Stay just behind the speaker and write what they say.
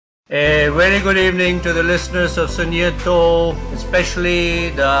A very good evening to the listeners of Sunyato, especially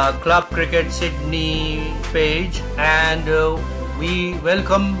the Club Cricket Sydney page, and we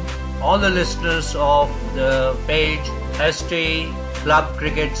welcome all the listeners of the page ST Club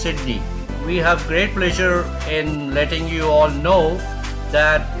Cricket Sydney. We have great pleasure in letting you all know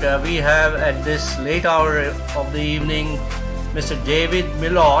that we have at this late hour of the evening Mr. David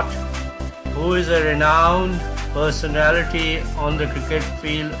Millot, who is a renowned personality on the cricket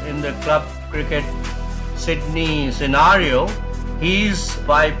field in the Club Cricket Sydney scenario. He's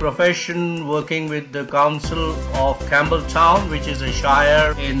by profession working with the Council of Campbelltown, which is a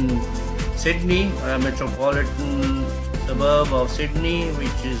shire in Sydney, a metropolitan suburb of Sydney,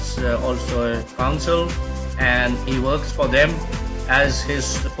 which is also a council, and he works for them as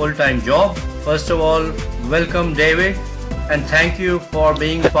his full-time job. First of all, welcome David, and thank you for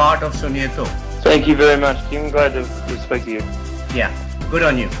being part of Sunyato. Thank you very much, Kim. Glad to speak to you. Yeah, good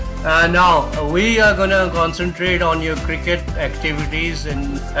on you. Now, we are going to concentrate on your cricket activities,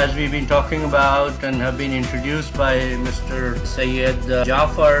 and as we've been talking about and have been introduced by Mr. Syed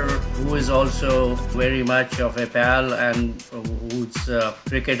Jafar, who is also very much of a pal and whose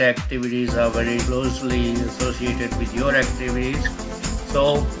cricket activities are very closely associated with your activities.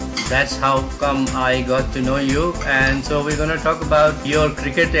 So that's how come I got to know you, and so we're going to talk about your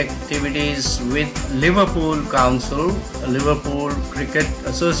cricket activities with Liverpool Council, Liverpool Cricket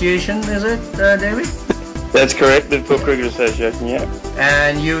Association, is it, David? That's correct, Liverpool Cricket Association, yeah.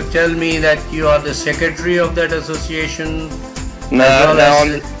 And you tell me that you are the secretary of that association?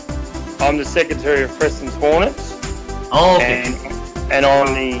 I'm the secretary of Prestons Hornets. Oh, okay. And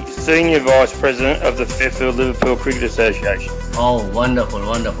I'm the senior vice president of the Fairfield Liverpool Cricket Association. Oh, wonderful,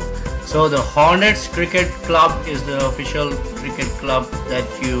 wonderful. So the Hornets Cricket Club is the official cricket club that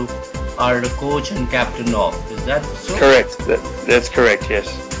you are the coach and captain of. Is that so? Correct. That's correct, yes.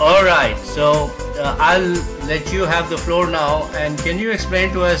 All right. So I'll let you have the floor now. And can you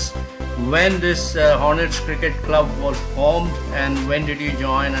explain to us when this Hornets Cricket Club was formed, and when did you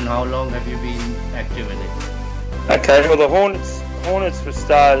join, and how long have you been active in it? Okay, well the Hornets were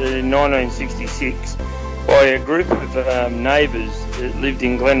started in 1966 by a group of neighbours that lived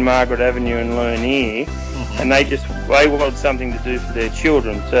in Glen Margaret Avenue in Lurnier, and they wanted something to do for their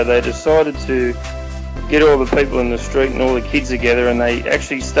children, so they decided to get all the people in the street and all the kids together, and they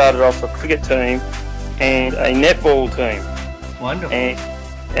actually started off a cricket team and a netball team. Wonderful.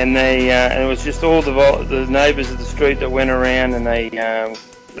 And it was just all the neighbours of the street that went around, and they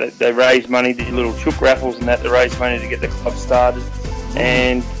raised money, did little chook raffles and that to raise money to get the club started.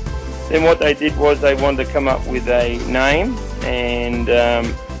 And then what they did was they wanted to come up with a name, and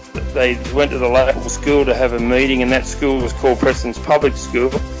they went to the local school to have a meeting, and that school was called Prestons Public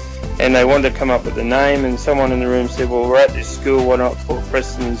School, and they wanted to come up with a name, and someone in the room said, well, we're at this school, why not call it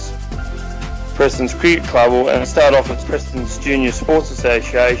Prestons Cricket Club? And it started off as Prestons Junior Sports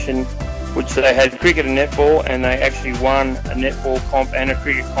Association, which they had cricket and netball, and they actually won a netball comp and a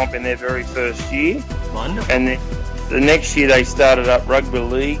cricket comp in their very first year. Wonderful. And the next year they started up rugby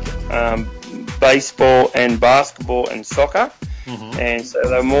league, baseball and basketball and soccer. And so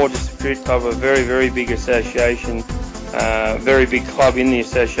they were more just a cricket club, a very, very big association, very big club in the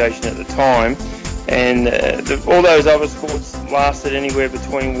association at the time. And all those other sports lasted anywhere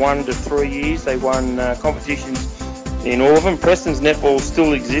between 1 to 3 years. They won competitions in all of them. Prestons Netball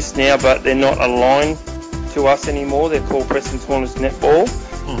still exists now, but they're not aligned to us anymore. They're called Prestons Hornets Netball,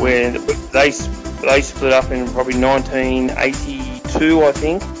 where they split up in probably 1982, I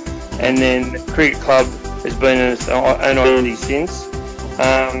think, and then the cricket club has been its own identity since.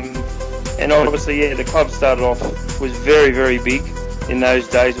 And obviously, yeah, the club started off, was very, very big in those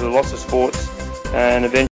days with lots of sports, and eventually